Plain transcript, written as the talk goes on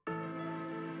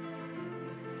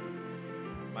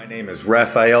My name is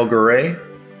Raphael Garay,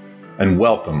 and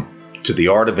welcome to the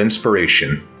Art of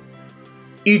Inspiration.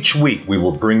 Each week we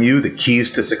will bring you the keys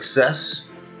to success,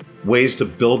 ways to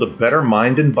build a better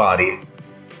mind and body,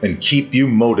 and keep you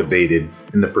motivated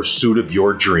in the pursuit of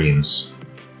your dreams.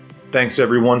 Thanks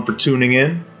everyone for tuning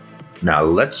in. Now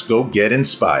let's go get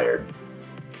inspired.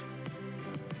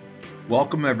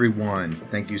 Welcome everyone.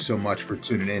 Thank you so much for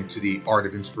tuning in to the Art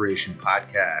of Inspiration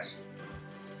podcast.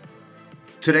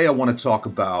 Today I want to talk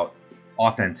about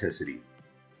authenticity.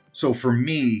 So for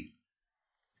me,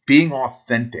 being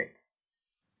authentic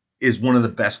is one of the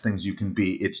best things you can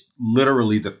be. It's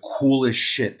literally the coolest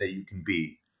shit that you can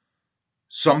be.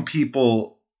 Some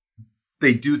people,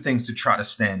 they do things to try to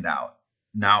stand out.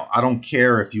 Now, I don't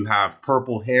care if you have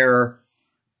purple hair,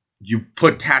 you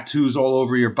put tattoos all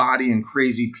over your body and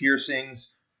crazy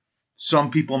piercings. Some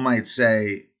people might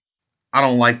say, I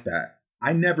don't like that.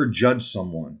 I never judge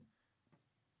someone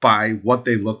by what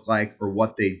they look like or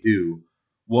what they do.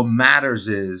 What matters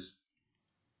is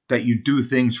that you do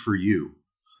things for you.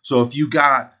 So if you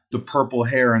got the purple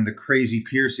hair and the crazy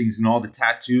piercings and all the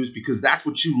tattoos because that's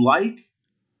what you like,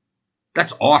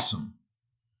 that's awesome.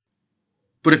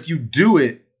 But if you do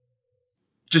it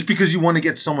just because you want to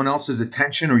get someone else's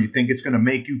attention or you think it's going to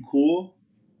make you cool,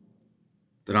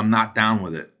 then I'm not down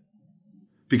with it.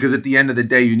 Because at the end of the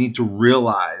day, you need to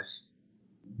realize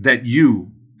that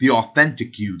you, the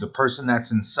authentic you, the person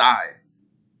that's inside,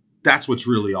 that's what's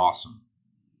really awesome.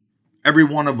 Every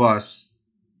one of us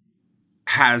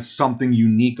has something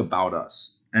unique about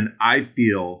us. And I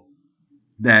feel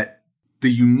that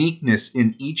the uniqueness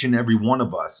in each and every one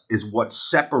of us is what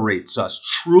separates us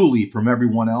truly from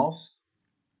everyone else.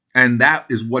 And that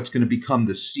is what's going to become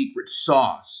the secret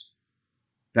sauce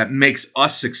that makes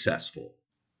us successful.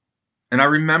 And I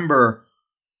remember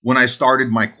when I started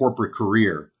my corporate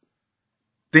career,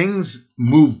 things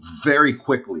moved very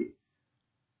quickly.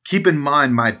 Keep in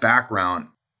mind my background.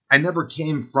 I never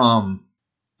came from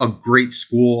a great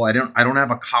school. I don't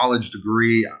have a college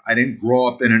degree. I didn't grow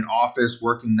up in an office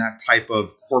working that type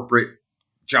of corporate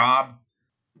job.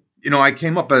 I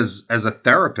came up as a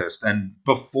therapist, and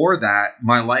before that,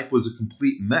 my life was a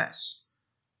complete mess.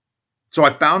 So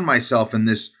I found myself in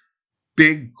this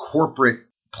big corporate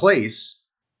place,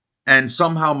 and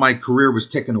somehow my career was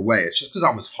taken away. It's just because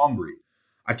I was hungry.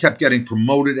 I kept getting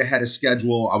promoted ahead of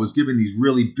schedule. I was given these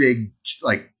really big,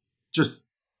 just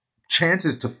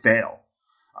chances to fail.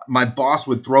 My boss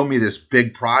would throw me this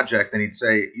big project and he'd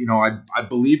say, I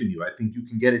believe in you. I think you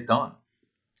can get it done.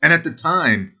 And at the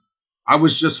time, I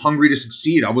was just hungry to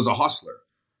succeed. I was a hustler.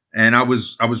 And I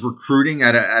was recruiting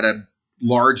at a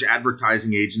large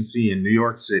advertising agency in New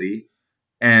York City.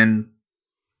 And,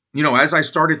 as I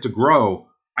started to grow,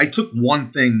 I took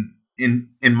one thing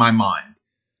in my mind.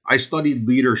 I studied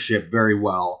leadership very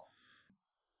well.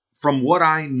 From what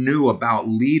I knew about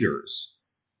leaders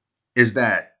is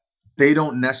that they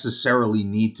don't necessarily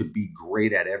need to be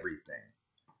great at everything.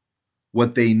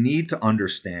 What they need to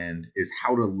understand is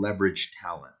how to leverage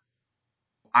talent.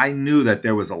 I knew that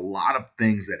there was a lot of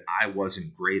things that I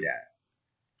wasn't great at,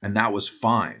 and that was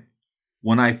fine.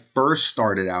 When I first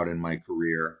started out in my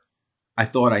career, I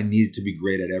thought I needed to be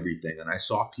great at everything, and I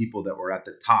saw people that were at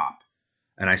the top.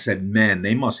 And I said, man,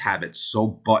 they must have it so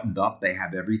buttoned up. They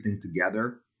have everything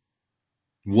together.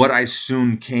 What I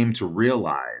soon came to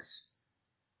realize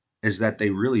is that they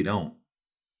really don't.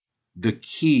 The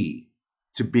key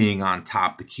to being on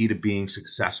top, the key to being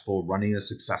successful, running a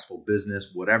successful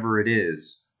business, whatever it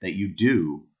is that you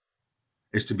do,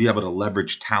 is to be able to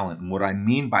leverage talent. And what I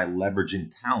mean by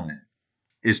leveraging talent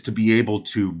is to be able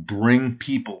to bring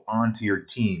people onto your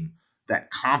team that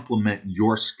complement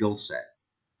your skill set.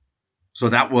 So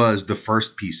that was the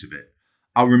first piece of it.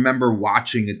 I remember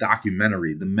watching a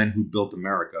documentary, The Men Who Built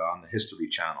America, on the History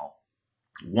Channel.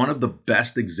 One of the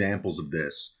best examples of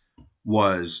this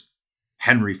was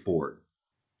Henry Ford.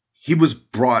 He was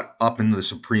brought up into the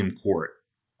Supreme Court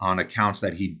on accounts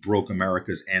that he broke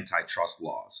America's antitrust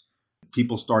laws.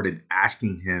 People started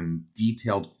asking him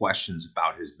detailed questions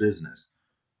about his business.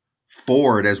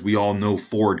 Ford, as we all know,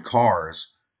 Ford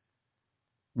cars.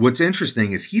 What's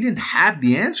interesting is he didn't have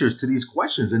the answers to these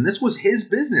questions, and this was his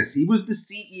business. He was the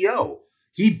CEO.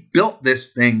 He built this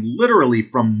thing literally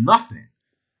from nothing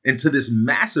into this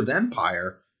massive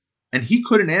empire, and he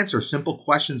couldn't answer simple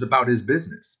questions about his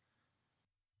business.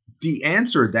 The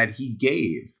answer that he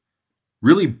gave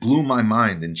really blew my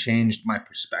mind and changed my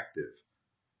perspective.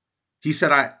 He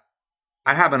said, I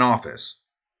have an office,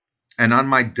 and on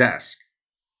my desk,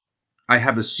 I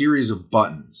have a series of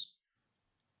buttons.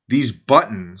 These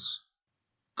buttons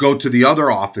go to the other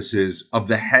offices of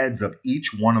the heads of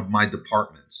each one of my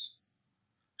departments.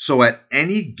 So at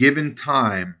any given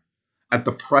time, at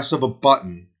the press of a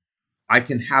button, I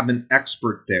can have an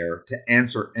expert there to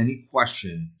answer any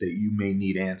question that you may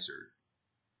need answered.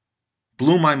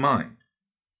 Blew my mind.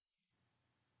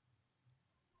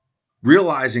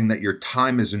 Realizing that your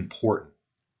time is important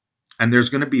and there's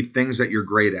going to be things that you're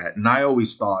great at. And I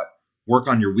always thought, work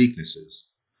on your weaknesses.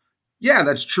 Yeah,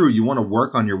 that's true. You want to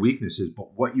work on your weaknesses, but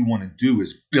what you want to do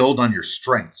is build on your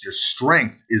strengths. Your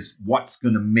strength is what's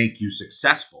going to make you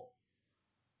successful.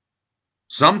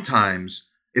 Sometimes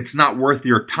it's not worth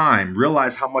your time.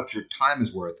 Realize how much your time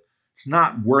is worth. It's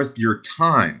not worth your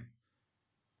time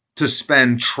to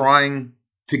spend trying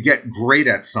to get great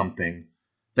at something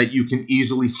that you can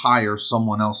easily hire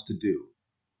someone else to do.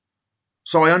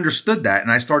 So I understood that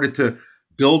and I started to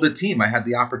build a team. I had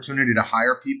the opportunity to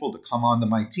hire people to come onto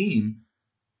my team.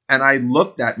 And I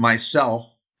looked at myself,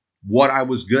 what I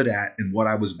was good at and what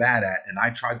I was bad at. And I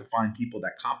tried to find people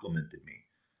that complimented me.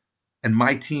 And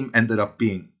my team ended up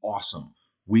being awesome.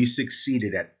 We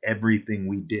succeeded at everything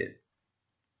we did.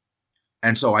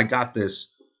 And so I got this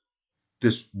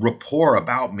rapport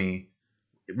about me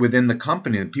within the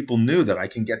company, and people knew that I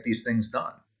can get these things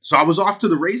done. So I was off to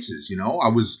the races. I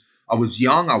was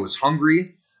young, I was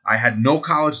hungry, I had no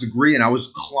college degree, and I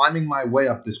was climbing my way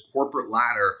up this corporate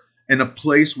ladder in a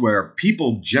place where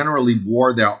people generally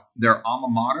wore their alma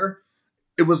mater.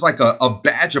 It was like a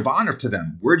badge of honor to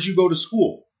them. Where'd you go to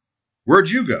school? Where'd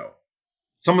you go?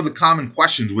 Some of the common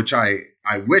questions, which I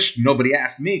wish nobody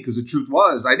asked me, because the truth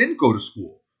was I didn't go to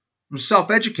school. I was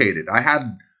self-educated. I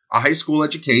had a high school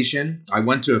education. I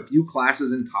went to a few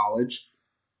classes in college,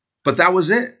 but that was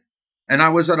it. And I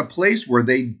was at a place where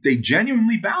they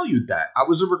genuinely valued that. I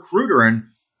was a recruiter and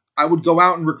I would go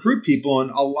out and recruit people.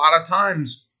 And a lot of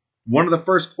times, one of the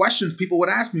first questions people would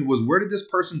ask me was, where did this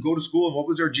person go to school and what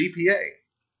was their GPA?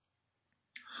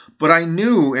 But I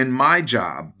knew in my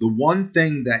job, the one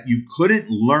thing that you couldn't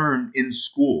learn in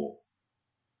school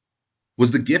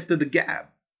was the gift of the gab.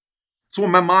 That's what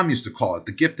my mom used to call it,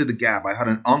 the gift of the gab. I had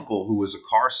an uncle who was a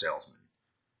car salesman,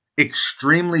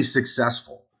 extremely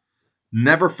successful.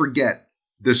 Never forget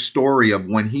the story of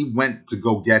when he went to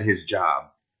go get his job.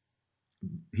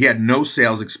 He had no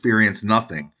sales experience,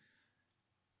 nothing.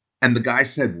 And the guy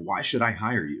said, why should I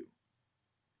hire you?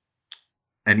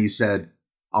 And he said,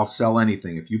 I'll sell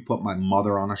anything. If you put my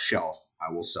mother on a shelf,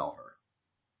 I will sell her.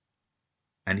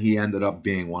 And he ended up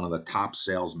being one of the top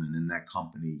salesmen in that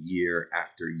company year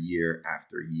after year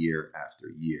after year after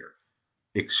year.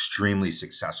 Extremely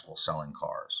successful selling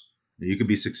cars. Now, you can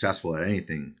be successful at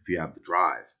anything if you have the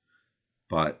drive,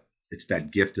 but it's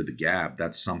that gift of the gab.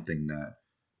 That's something that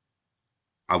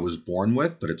I was born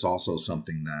with, but it's also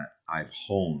something that I've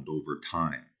honed over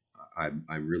time.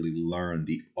 I really learned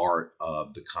the art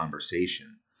of the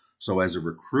conversation. So as a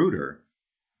recruiter,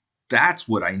 that's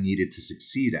what I needed to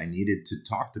succeed. I needed to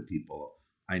talk to people.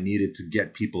 I needed to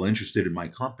get people interested in my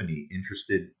company,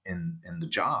 interested in the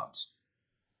jobs.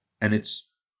 And it's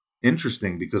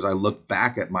interesting because I look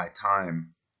back at my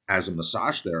time as a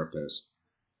massage therapist,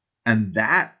 and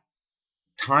that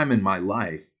time in my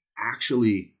life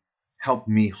actually helped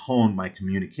me hone my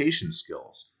communication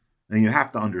skills. And you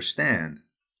have to understand,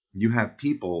 you have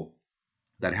people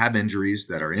that have injuries,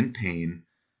 that are in pain,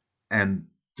 and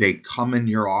they come in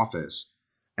your office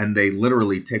and they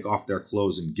literally take off their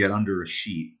clothes and get under a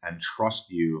sheet and trust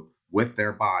you with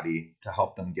their body to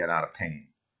help them get out of pain.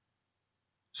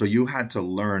 So you had to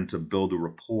learn to build a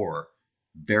rapport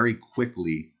very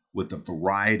quickly with a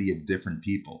variety of different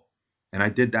people. And I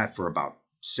did that for about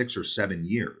 6 or 7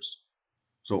 years.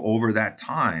 So over that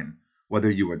time, whether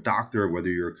you're a doctor, whether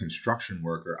you're a construction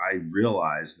worker, I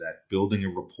realized that building a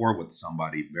rapport with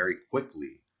somebody very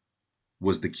quickly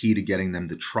was the key to getting them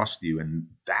to trust you. And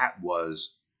that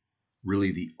was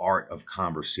really the art of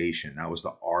conversation. That was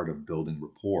the art of building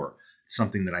rapport. It's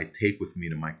something that I take with me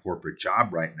to my corporate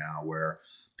job right now, where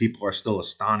people are still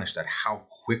astonished at how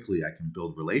quickly I can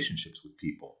build relationships with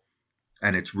people.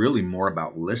 And it's really more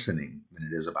about listening than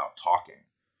it is about talking.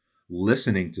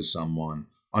 Listening to someone,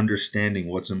 understanding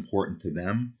what's important to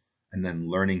them, and then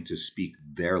learning to speak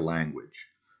their language.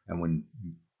 And when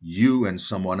you and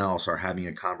someone else are having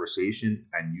a conversation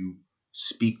and you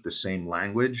speak the same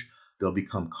language, they'll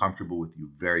become comfortable with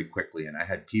you very quickly. And I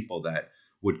had people that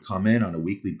would come in on a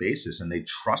weekly basis and they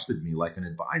trusted me like an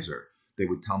advisor. They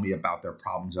would tell me about their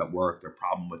problems at work, their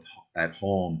problem at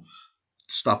home,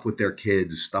 stuff with their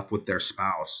kids, stuff with their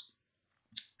spouse.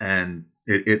 And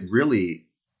it really,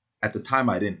 at the time,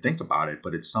 I didn't think about it,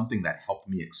 but it's something that helped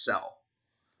me excel.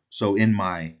 So in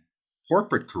my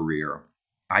corporate career,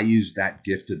 I used that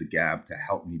gift of the gab to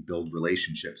help me build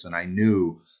relationships. And I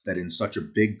knew that in such a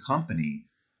big company,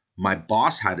 My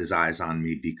boss had his eyes on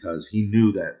me because he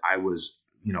knew that I was,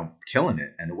 killing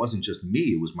it. And it wasn't just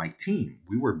me, it was my team.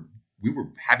 We were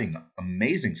having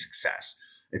amazing success.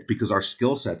 It's because our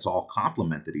skill sets all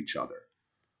complemented each other.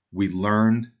 We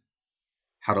learned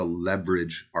how to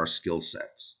leverage our skill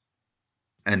sets.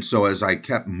 And so as I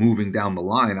kept moving down the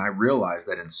line, I realized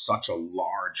that in such a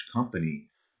large company,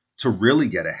 to really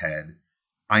get ahead,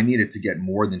 I needed to get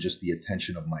more than just the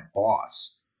attention of my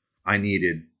boss. I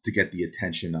needed to get the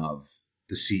attention of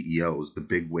the CEOs, the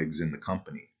bigwigs in the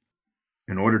company.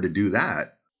 In order to do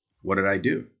that, what did I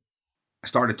do? I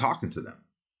started talking to them.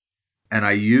 And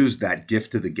I used that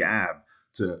gift of the gab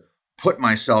to put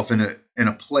myself in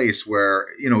a place where,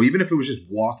 even if it was just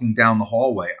walking down the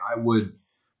hallway, I would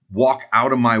walk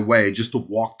out of my way just to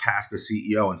walk past the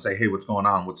CEO and say, hey, what's going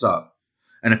on? What's up?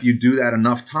 And if you do that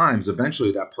enough times,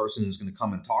 eventually that person is going to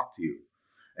come and talk to you.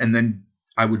 And then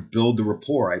I would build the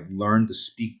rapport. I'd learn to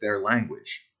speak their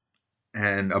language.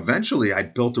 And eventually I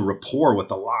built a rapport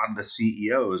with a lot of the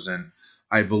CEOs. And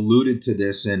I've alluded to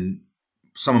this in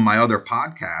some of my other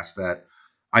podcasts that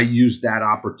I used that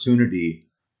opportunity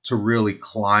to really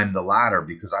climb the ladder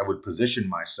because I would position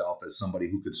myself as somebody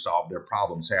who could solve their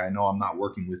problems. Hey, I know I'm not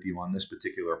working with you on this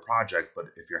particular project, but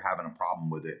if you're having a problem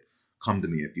with it, come to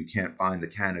me. If you can't find the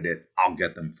candidate, I'll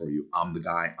get them for you. I'm the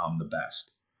guy. I'm the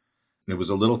best. And it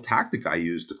was a little tactic I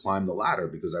used to climb the ladder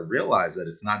because I realized that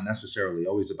it's not necessarily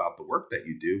always about the work that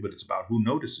you do, but it's about who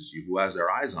notices you, who has their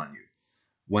eyes on you.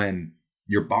 When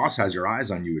your boss has your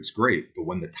eyes on you, it's great. But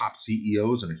when the top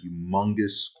CEOs in a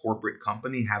humongous corporate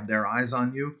company have their eyes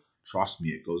on you, trust me,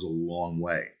 it goes a long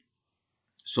way.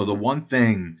 So the one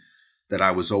thing that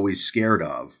I was always scared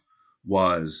of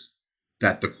was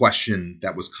that the question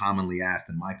that was commonly asked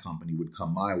in my company would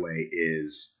come my way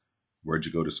is, where'd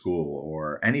you go to school?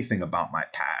 Or anything about my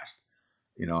past.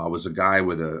 I was a guy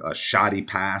with a shoddy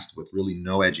past with really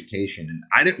no education. And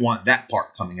I didn't want that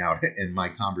part coming out in my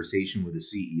conversation with the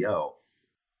CEO.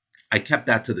 I kept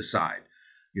that to the side.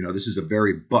 This is a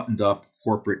very buttoned up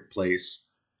corporate place.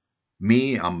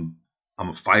 Me, I'm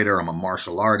a fighter. I'm a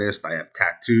martial artist. I have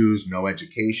tattoos, no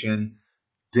education.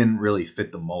 Didn't really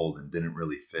fit the mold and didn't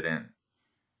really fit in.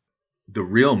 The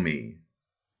real me,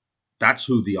 that's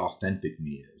who the authentic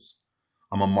me is.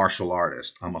 I'm a martial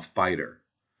artist. I'm a fighter.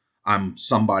 I'm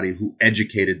somebody who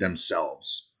educated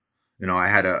themselves. I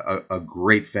had a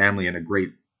great family and a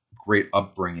great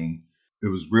upbringing. It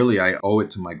was really, I owe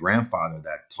it to my grandfather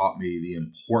that taught me the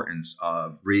importance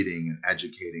of reading and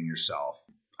educating yourself.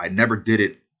 I never did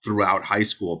it throughout high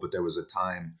school, but there was a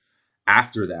time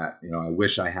after that, I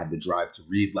wish I had the drive to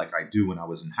read like I do when I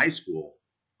was in high school,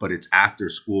 but it's after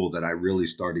school that I really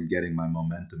started getting my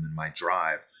momentum and my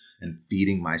drive and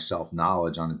feeding myself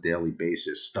knowledge on a daily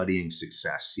basis, studying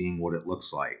success, seeing what it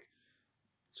looks like.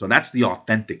 So that's the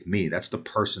authentic me. That's the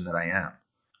person that I am.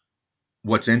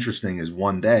 What's interesting is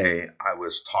one day I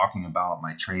was talking about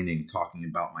my training, talking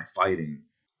about my fighting.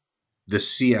 The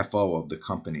CFO of the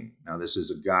company. Now, this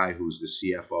is a guy who's the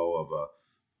CFO of a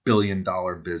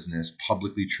billion-dollar business,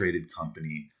 publicly traded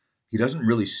company. He doesn't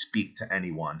really speak to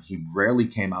anyone. He rarely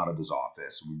came out of his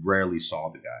office. We rarely saw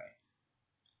the guy.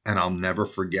 And I'll never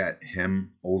forget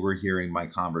him overhearing my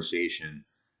conversation.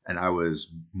 And I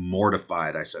was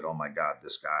mortified. I said, oh my God,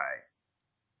 this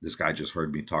guy just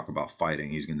heard me talk about fighting.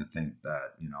 He's going to think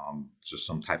that, I'm just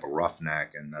some type of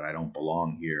roughneck and that I don't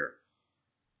belong here.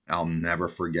 I'll never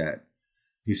forget.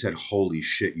 He said, holy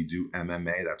shit, you do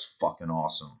MMA? That's fucking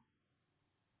awesome.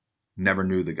 Never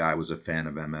knew the guy was a fan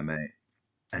of MMA.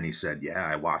 And he said, yeah,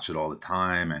 I watch it all the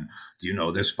time. And do you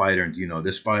know this fighter? And do you know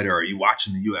this fighter? Are you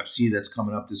watching the UFC that's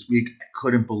coming up this week? I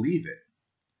couldn't believe it.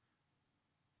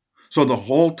 So the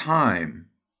whole time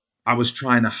I was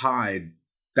trying to hide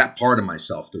that part of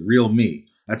myself, the real me.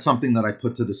 That's something that I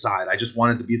put to the side. I just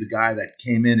wanted to be the guy that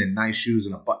came in nice shoes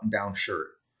and a button-down shirt,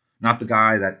 not the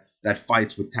guy that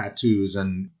fights with tattoos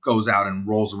and goes out and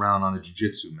rolls around on a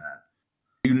jiu-jitsu mat.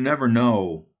 You never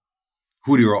know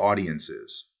who your audience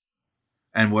is.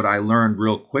 And what I learned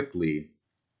real quickly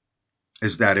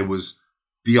is that it was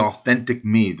the authentic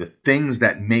me, the things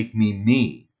that make me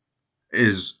me,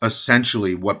 is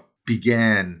essentially what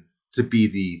began to be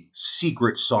the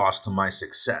secret sauce to my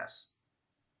success.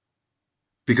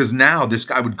 Because now this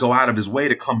guy would go out of his way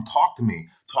to come talk to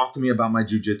me about my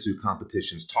jiu-jitsu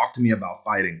competitions, talk to me about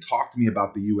fighting, talk to me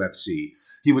about the UFC.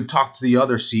 He would talk to the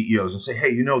other CEOs and say,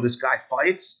 hey, this guy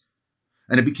fights?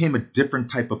 And it became a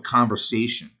different type of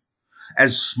conversation.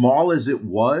 As small as it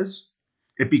was,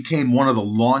 it became one of the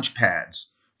launch pads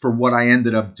for what I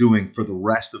ended up doing for the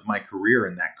rest of my career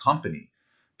in that company.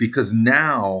 Because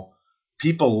now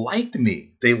people liked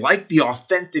me. They liked the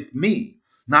authentic me.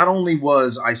 Not only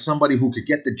was I somebody who could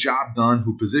get the job done,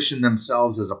 who positioned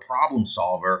themselves as a problem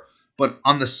solver, but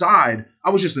on the side, I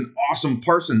was just an awesome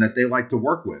person that they liked to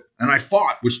work with. And I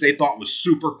fought, which they thought was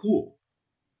super cool.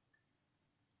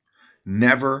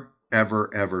 Never,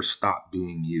 ever, ever stop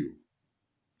being you.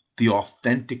 The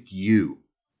authentic you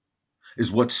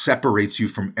is what separates you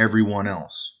from everyone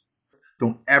else.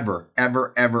 Don't ever,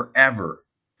 ever, ever, ever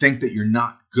think that you're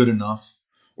not good enough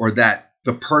or that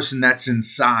the person that's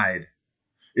inside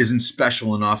isn't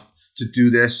special enough to do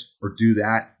this or do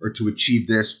that or to achieve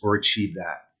this or achieve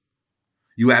that.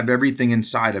 You have everything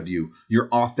inside of you. Your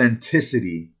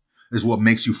authenticity is what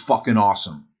makes you fucking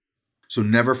awesome. So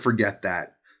never forget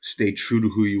that. Stay true to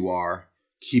who you are.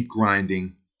 Keep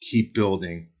grinding, keep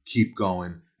building, keep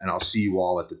going, and I'll see you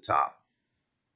all at the top.